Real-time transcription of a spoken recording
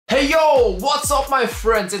Hey yo, what's up my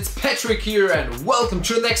friends, it's Patrick here and welcome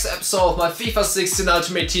to the next episode of my FIFA 16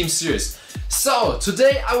 Ultimate Team series. So,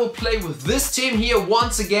 today I will play with this team here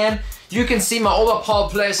once again. You can see my overpowered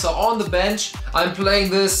players are on the bench. I'm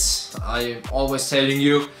playing this, I'm always telling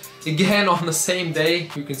you, again on the same day.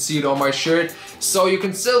 You can see it on my shirt. So you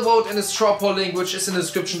can still vote in the straw poll link, which is in the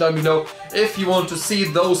description down below. If you want to see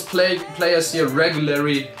those players here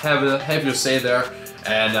regularly, have your say there.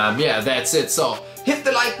 And yeah, that's it. So hit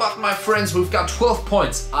the like button, my friends. We've got 12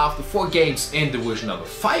 points after 4 games in division number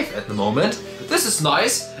 5 at the moment. This is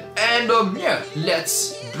nice. And yeah,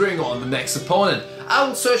 let's bring on the next opponent. I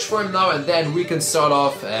will search for him now and then we can start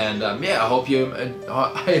off. And yeah, I hope you're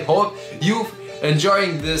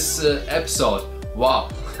enjoying this episode. Wow,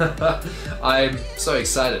 I'm so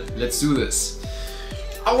excited. Let's do this.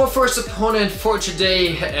 Our first opponent for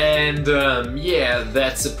today, and yeah,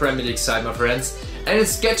 that's the Premier League side, my friends. And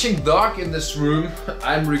it's getting dark in this room.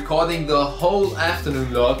 I'm recording the whole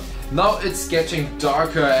afternoon log. Now it's getting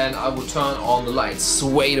darker and I will turn on the lights.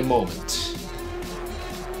 Wait a moment.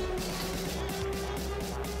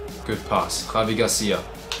 Good pass. Javi Garcia.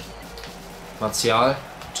 Martial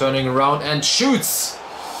turning around and shoots.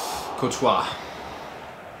 Courtois.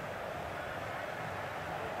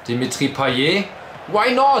 Dimitri Payet.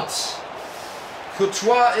 Why not?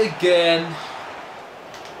 Courtois again.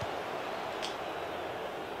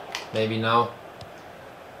 Maybe now.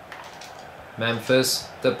 Memphis,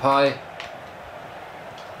 Depay.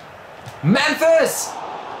 Memphis!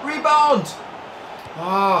 Rebound!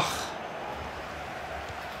 Ah.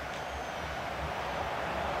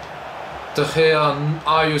 De Gea,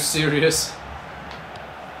 are you serious?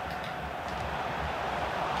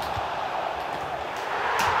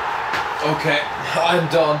 Okay, I'm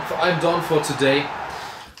done for today.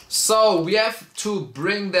 So we have to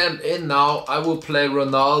bring them in now. I will play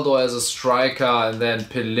Ronaldo as a striker and then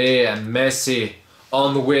Pelé and Messi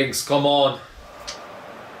on the wings. Come on.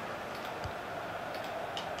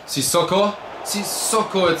 Sissoko.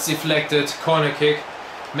 Sissoko, it's deflected. Corner kick.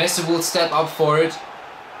 Messi will step up for it.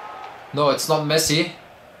 No, it's not Messi.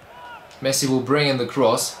 Messi will bring in the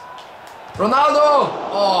cross. Ronaldo!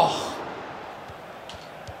 Oh.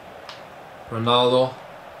 Ronaldo.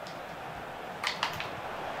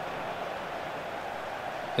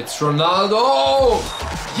 It's Ronaldo!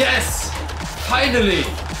 Yes! Finally!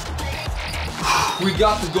 We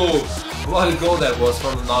got the goal. What a goal that was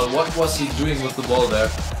from Ronaldo. What was he doing with the ball there?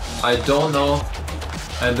 I don't know.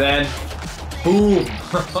 And then, boom!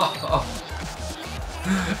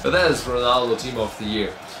 That is Ronaldo Team of the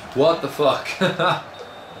Year. What the fuck?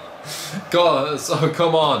 Go, so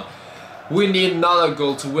come on. We need another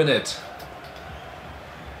goal to win it.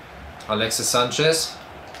 Alexis Sanchez.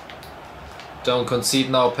 Don't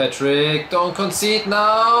concede now, Patrick. Don't concede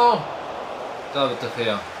now. David De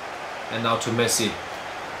Gea. And now to Messi.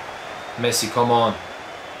 Messi, come on.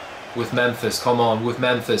 With Memphis, come on. With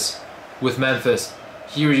Memphis. With Memphis.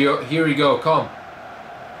 Here you go. Come.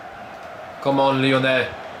 Come on, Lionel.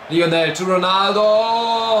 Lionel to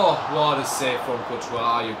Ronaldo. What a save from Courtois.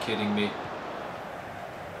 Are you kidding me?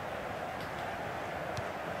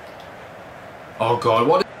 Oh God,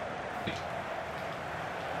 what?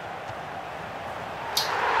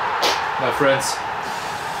 My friends,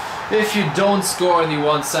 if you don't score on the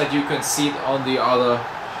one side, you concede on the other.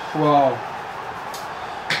 Wow.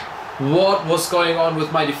 What was going on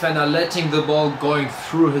with my defender, letting the ball going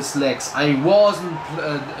through his legs? I wasn't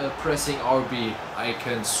pressing RB, I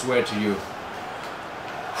can swear to you.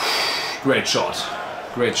 Great shot.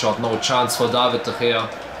 Great shot. No chance for David De Gea.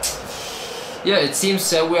 Yeah, it seems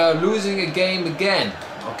that we are losing a game again.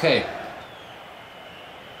 Okay.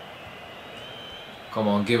 Come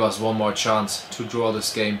on, give us one more chance to draw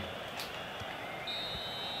this game.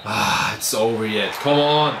 Ah, it's over yet. Come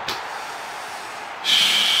on.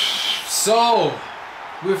 So,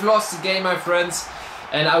 we've lost the game, my friends.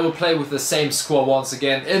 And I will play with the same squad once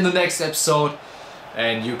again in the next episode.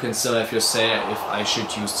 And you can still have your say if I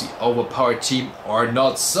should use the overpowered team or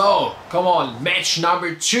not. So, come on, match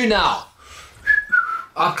number 2 now.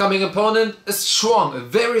 Upcoming opponent is strong,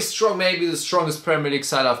 very strong, maybe the strongest Premier League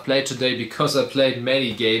side I've played today because I played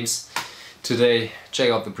many games today. Check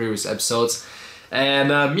out the previous episodes.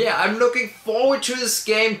 And yeah, I'm looking forward to this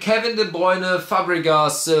game. Kevin De Bruyne,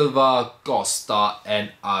 Fabregas, Silva, Costa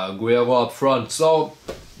and Aguero up front. So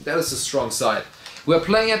that is a strong side. We're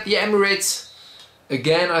playing at the Emirates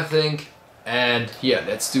again, I think. And yeah,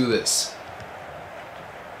 let's do this.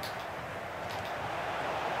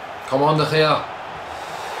 Come on, De Gea.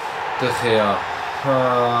 De Gea.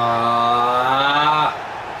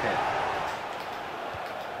 Okay.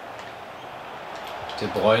 De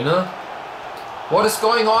Bruyne. What is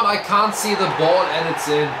going on? I can't see the ball and it's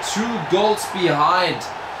in. 2 goals behind.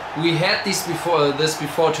 We had this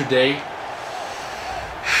before today.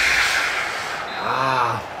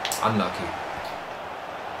 Unlucky.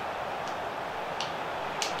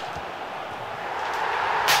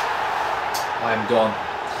 I'm gone.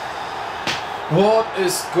 What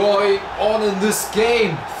is going on in this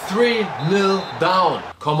game? 3-0 down.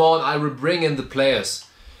 Come on, I will bring in the players.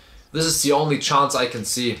 This is the only chance I can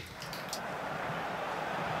see.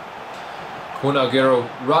 Aero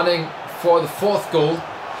running for the 4th goal.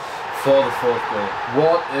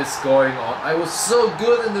 What is going on? I was so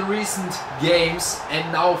good in the recent games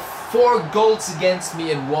and now 4 goals against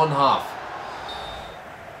me in 1 half.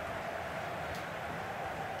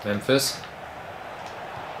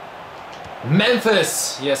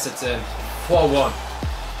 Memphis! Yes, it's in. 4-1.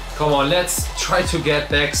 Come on, let's try to get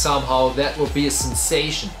back somehow. That would be a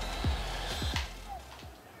sensation.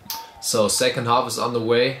 So, second half is on the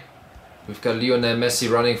way. We've got Lionel Messi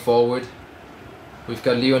running forward. We've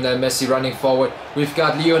got Lionel Messi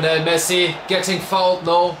getting fouled.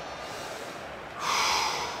 No.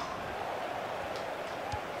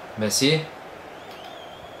 Messi.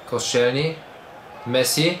 Koscielny.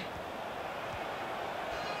 Messi.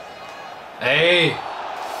 Hey.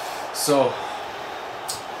 So,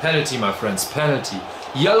 penalty, my friends. Penalty.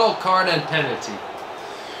 Yellow card and penalty.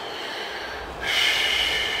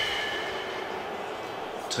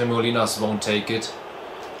 Tremolinas won't take it.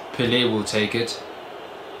 Pelé will take it.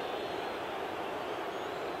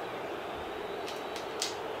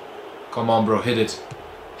 Come on, bro, hit it.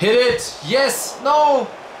 Hit it! Yes! No!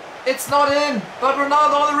 It's not in! But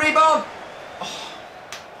Ronaldo on the rebound!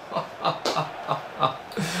 Oh.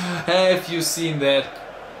 Have you seen that?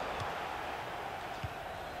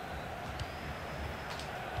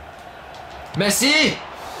 Messi!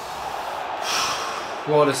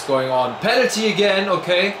 What is going on? Penalty again,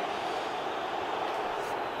 okay.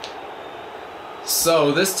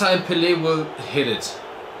 So, this time Pelé will hit it.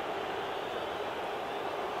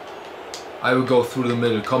 I will go through the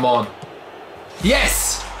middle, come on.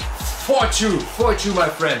 Yes! 4-2, 4-2 my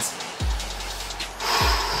friends.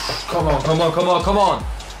 Come on, come on, come on, come on.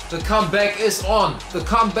 The comeback is on, the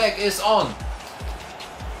comeback is on.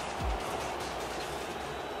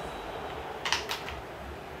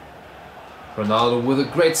 Ronaldo with a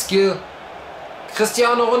great skill.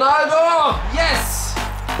 Cristiano Ronaldo! Yes!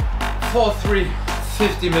 4-3,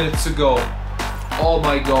 50 minutes to go. Oh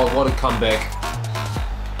my god, what a comeback.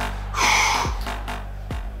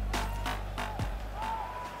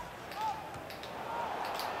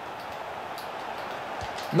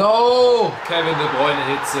 No! Kevin De Bruyne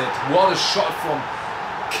hits it. What a shot from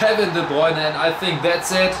Kevin De Bruyne, and I think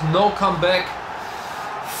that's it. No comeback.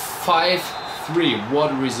 5-3.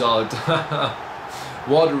 What a result.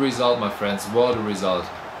 What a result, my friends. What a result.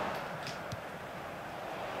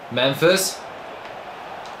 Memphis.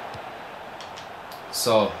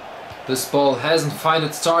 So, this ball hasn't found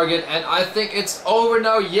its target, and I think it's over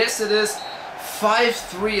now. Yes, it is.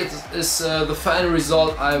 5-3 is the final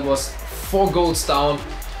result. I was 4 goals down.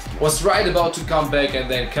 Was right about to come back, and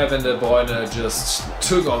then Kevin De Bruyne just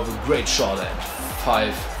took off a great shot and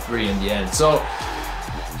 5-3 in the end. So,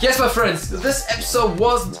 yes, my friends, this episode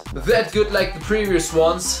wasn't that good like the previous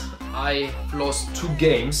ones. I lost 2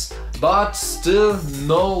 games, but still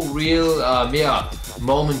no real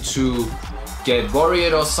moment to get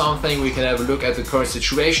worried or something. We can have a look at the current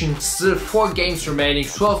situation. Still 4 games remaining,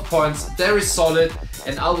 12 points, very solid,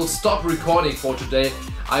 and I will stop recording for today.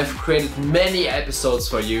 I've created many episodes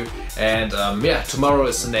for you, and yeah, tomorrow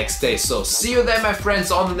is the next day. So see you then, my friends,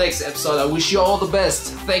 on the next episode. I wish you all the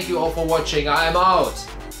best. Thank you all for watching. I am out.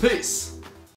 Peace.